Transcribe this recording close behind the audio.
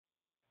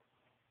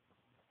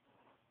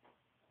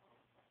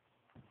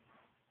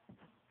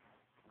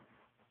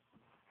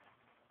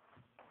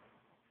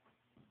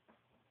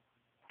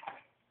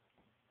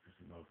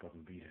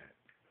motherfucking beat at?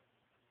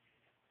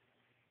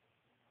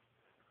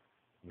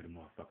 Where the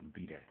motherfucking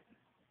beat at?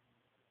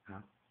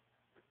 Huh?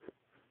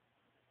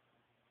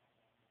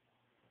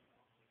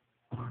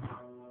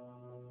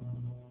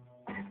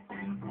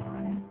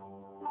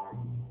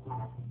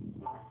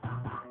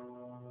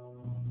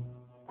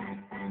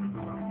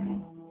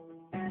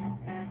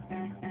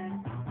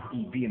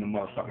 EB in the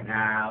motherfucking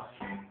house.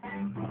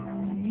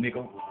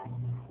 Nigga.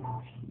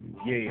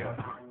 Yeah.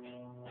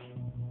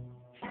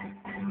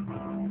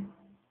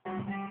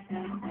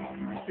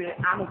 Said,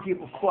 I don't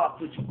give a fuck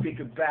what you think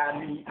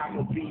about me.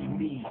 I'ma be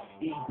me.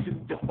 E to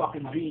the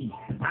fucking B.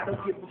 I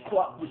don't give a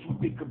fuck what you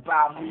think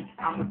about me.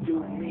 I'ma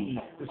do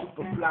me. The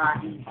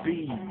Superfly EB.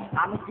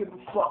 I don't give a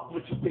fuck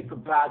what you think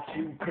about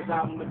you. Cause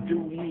I'ma do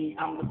me.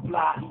 I'm the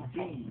fly EB.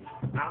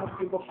 I don't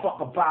give a fuck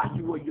about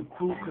you or your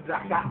crew. Cause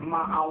I got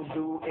my own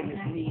dude. And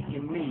it's me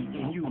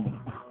and you.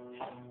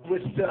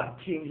 What's up,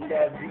 King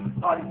Larry?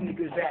 All these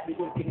niggas at me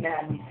looking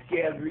at me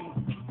scary.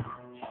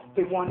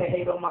 They wanna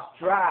hate on my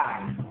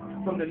stride.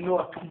 From the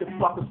north to the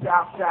fucking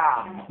south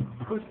side.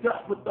 What's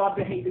up with all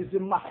the haters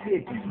in my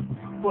city?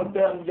 For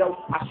them, yo,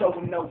 I show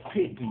them no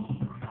pity.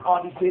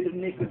 All these little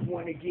niggas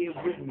wanna get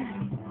with me.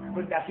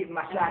 But I get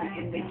my shot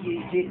and they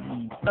get hit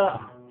me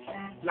up.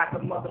 Like a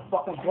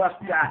motherfucking bus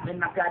stop.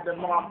 And I got the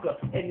marker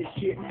and this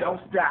shit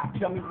don't stop.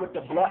 Tell me what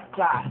the blood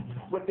clot.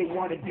 What they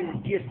wanna do,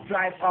 get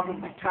stripes off a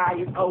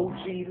retired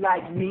OG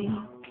like me?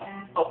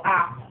 Oh,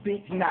 I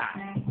think not.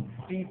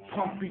 These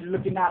punks be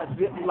looking out a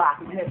ziplock.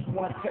 The next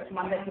one touch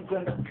my neck, I'm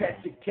gonna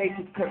catch the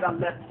cases cause I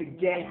left the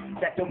game.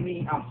 That don't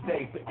mean I'm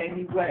safe. But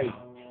anyway,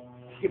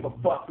 give a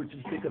fuck what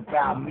you think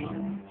about me.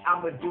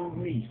 I'ma do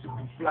me,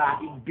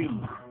 Superfly EB.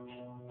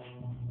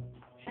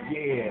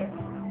 Yeah.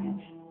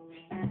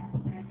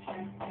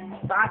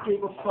 If I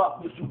gave a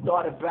fuck what you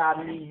thought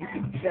about me, you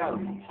can tell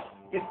me.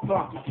 It's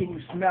funky, can you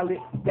smell it?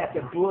 That's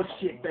the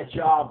bullshit that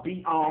y'all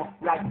be on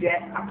like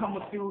that. I'm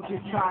coming through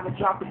just trying to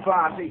drop the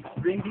bomb. They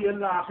ring the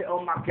alarm, say,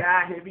 oh my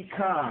God, here he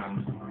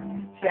comes.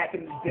 Back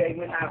in the day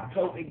when I was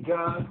toting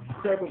guns,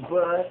 serving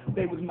bud,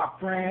 they was my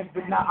friends,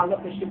 but now I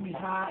left that shit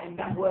behind and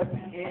that was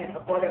the end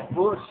of all that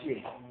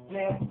bullshit.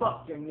 Man,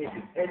 fuck them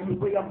niggas.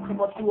 Anyway, I'm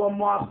coming through,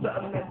 I'm on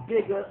something that's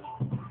bigger.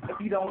 If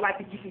you don't like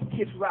it, you can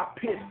kiss where I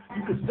piss.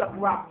 You can suck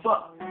where I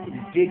fuck. Can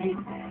you dig it?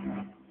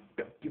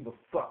 Don't give a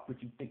fuck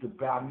what you think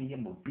about me.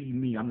 I'm gonna be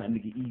me. I'm that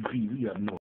nigga EB. We up north.